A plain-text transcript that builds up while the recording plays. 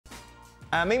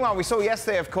Meanwhile, we saw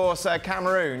yesterday, of course,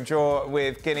 Cameroon draw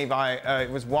with Guinea by,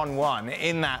 it was 1-1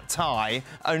 in that tie.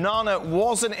 Onana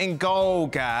wasn't in goal,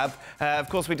 Gab. Of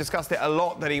course, we discussed it a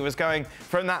lot that he was going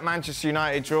from that Manchester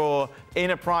United draw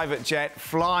in a private jet,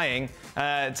 flying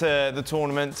to the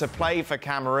tournament to play for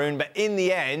Cameroon. But in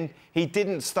the end, he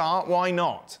didn't start. Why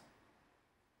not?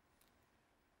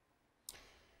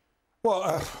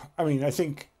 Well, I mean, I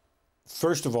think,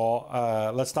 first of all,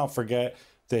 let's not forget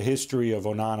the history of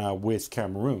Onana with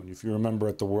Cameroon. If you remember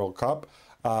at the World Cup,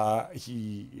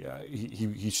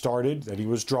 he started, then he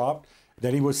was dropped,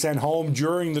 then he was sent home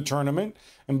during the tournament.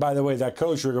 And by the way, that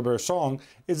coach, Gab,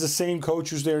 is the same coach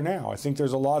who's there now. I think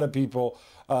there's a lot of people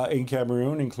in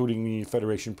Cameroon, including the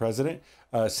Federation president,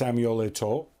 Samuel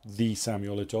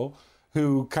Eto'o,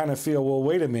 who kind of feel, well,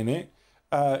 wait a minute,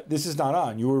 this is not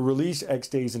on. You were released X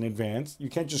days in advance. You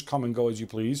can't just come and go as you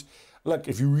please. Look,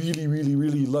 if you really, really,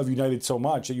 really love United so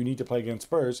much that you need to play against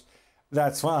Spurs,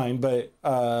 that's fine. But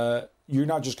you're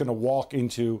not just going to walk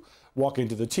into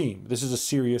the team. This is a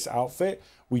serious outfit.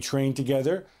 We trained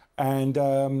together, and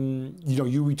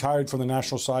you retired from the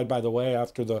national side, by the way,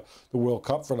 after the World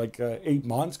Cup for like 8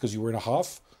 months because you were in a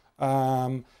huff.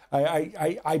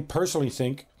 I personally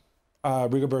think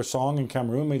Rigobert and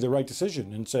Cameroon made the right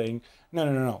decision in saying,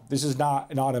 no. This is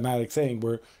not an automatic thing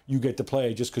where you get to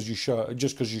play just because you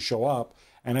show up,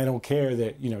 and I don't care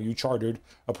that you chartered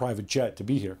a private jet to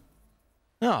be here.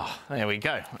 Oh, there we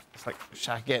go. It's like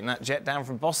Shaq getting that jet down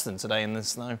from Boston today in the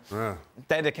snow. Yeah.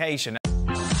 Dedication.